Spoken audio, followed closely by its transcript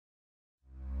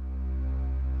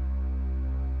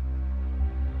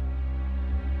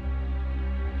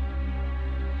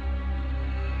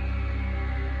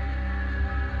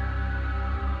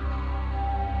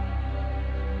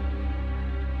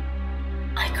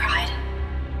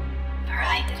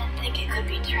could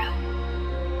be true.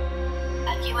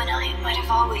 That you and I might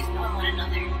have always known one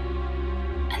another.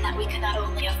 And that we could not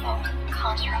only evoke,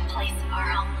 conjure a place of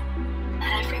our own,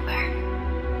 that everywhere,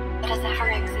 that has ever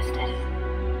existed,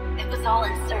 it was all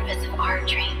in service of our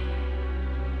dream.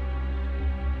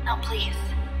 Now please,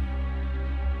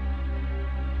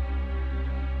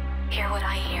 hear what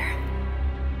I hear.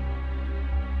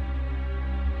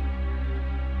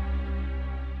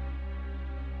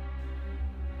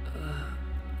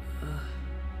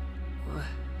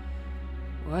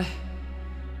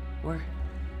 What?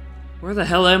 Where the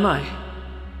hell am I?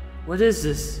 What is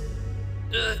this?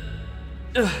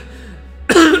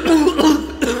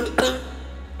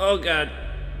 Oh god.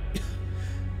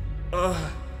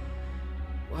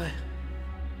 What?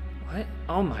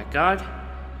 Oh my god.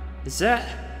 Is that?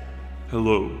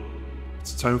 Hello.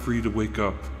 It's time for you to wake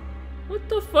up. What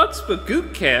the fuck's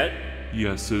Bagoot Cat?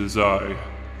 Yes, it is I.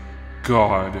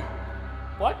 God.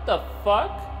 What the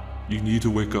fuck? You need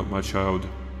to wake up, my child.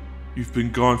 You've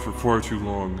been gone for far too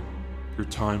long. Your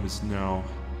time is now.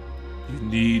 You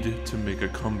need to make a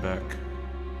comeback.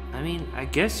 I mean, I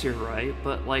guess you're right,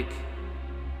 but like,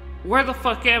 where the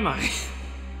fuck am I?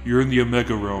 You're in the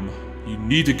Omega Realm. You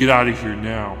need to get out of here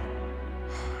now.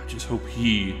 I just hope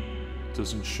he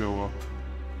doesn't show up.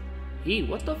 He?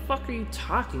 What the fuck are you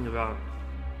talking about?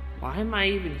 Why am I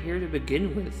even here to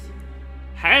begin with?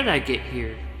 How did I get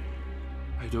here?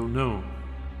 I don't know.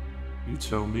 You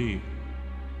tell me.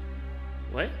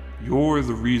 What? You're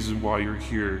the reason why you're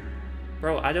here.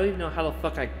 Bro, I don't even know how the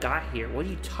fuck I got here. What are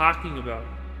you talking about?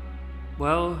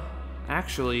 Well,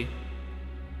 actually,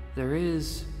 there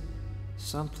is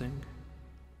something.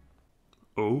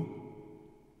 Oh?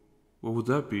 What would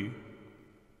that be?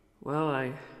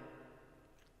 Well,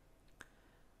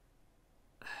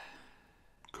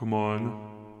 Come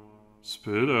on.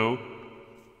 Spit it out.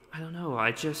 I don't know,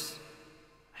 I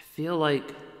feel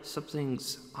like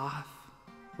something's off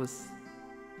with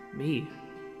me.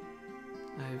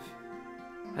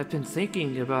 I've been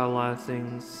thinking about a lot of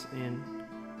things, and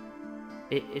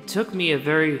it took me a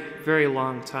very, very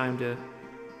long time to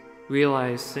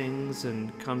realize things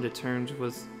and come to terms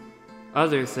with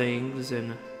other things,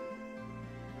 and I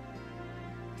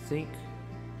think,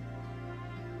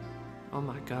 oh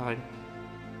my god.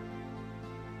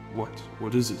 What?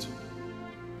 What is it?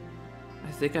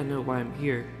 I think I know why I'm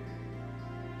here.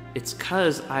 It's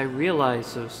 'cause I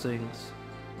realized those things.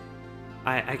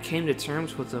 I came to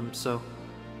terms with them, so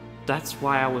that's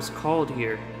why I was called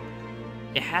here.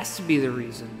 It has to be the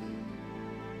reason.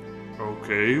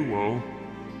 Okay, well,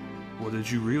 what did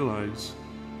you realize?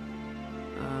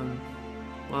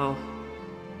 Well,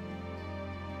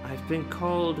 I've been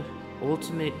called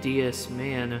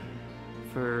UltimateDSfan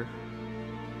for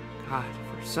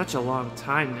such a long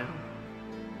time now,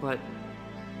 but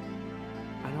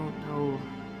I don't know.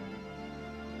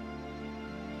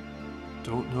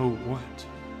 Don't know what?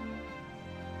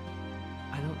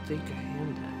 I don't think I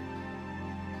am that.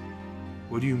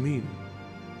 What do you mean?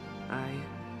 I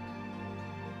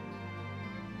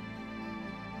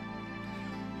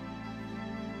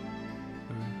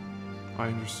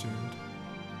understand.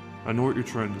 I know what you're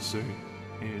trying to say,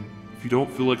 and if you don't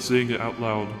feel like saying it out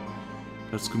loud,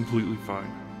 that's completely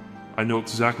fine. I know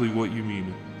exactly what you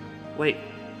mean. Wait,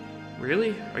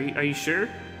 really? Are you sure?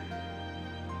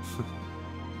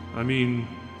 I mean,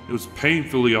 it was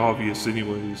painfully obvious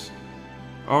anyways.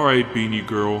 Alright, Beanie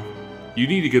Girl. You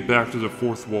need to get back to the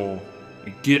fourth wall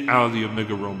and get out of the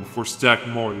Omega Realm before Stack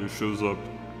Mario shows up.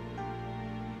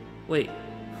 Wait,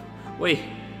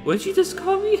 what did you just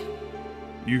call me?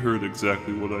 You heard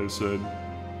exactly what I said.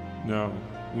 Now,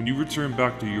 when you return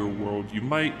back to your world, you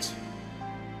might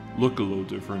look a little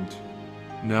different.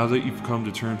 Now that you've come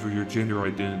to terms with your gender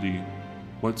identity,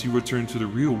 once you return to the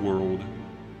real world,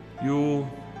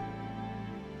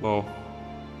 well,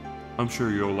 I'm sure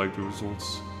you'll like the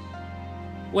results.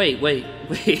 Wait, what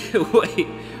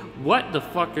the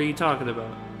fuck are you talking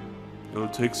about? It'll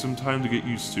take some time to get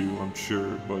used to, I'm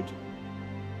sure, but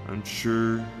I'm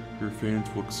sure your fans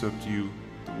will accept you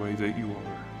the way that you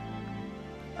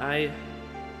are. I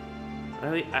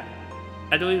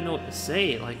don't even know what to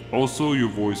say, like... Also, your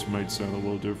voice might sound a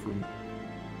little different,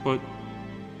 but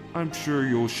I'm sure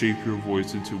you'll shape your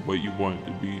voice into what you want it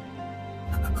to be.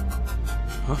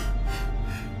 Huh?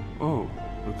 Oh,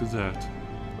 look at that.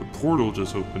 A portal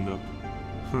just opened up.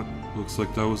 Huh, looks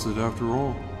like that was it after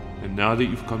all. And now that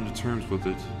you've come to terms with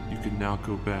it, you can now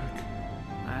go back.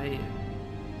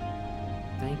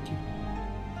 Thank you.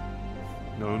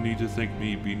 No need to thank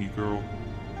me, Beanie Girl.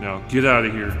 Now, get out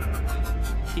of here.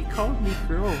 He called me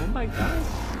girl, oh my god.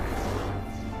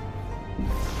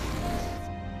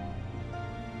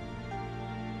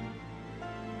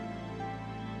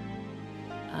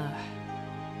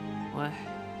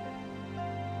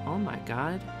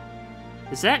 god.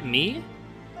 Is that me?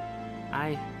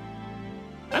 I'm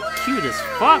cute as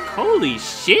fuck. Holy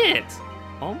shit.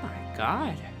 Oh my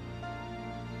god.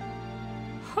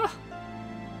 Huh.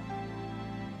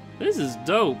 This is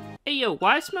dope. Hey yo,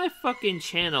 why is my fucking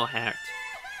channel hacked?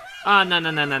 Ah, no.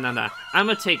 I'm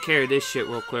gonna take care of this shit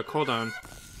real quick. Hold on.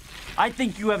 I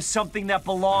think you have something that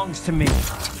belongs to me.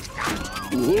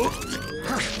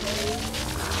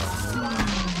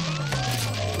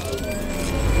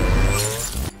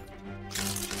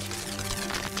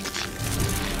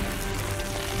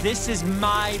 This is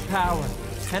my power,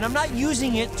 and I'm not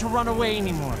using it to run away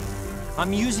anymore.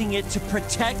 I'm using it to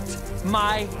protect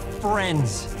my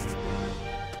friends.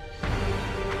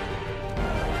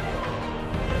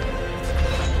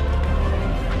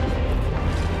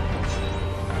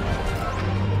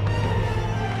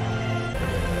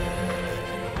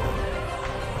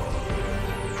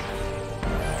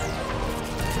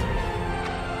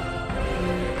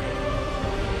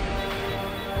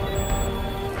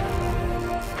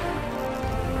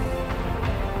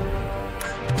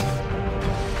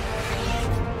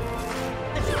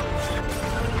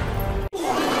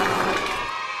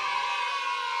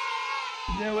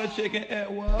 Now we're checking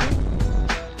at one.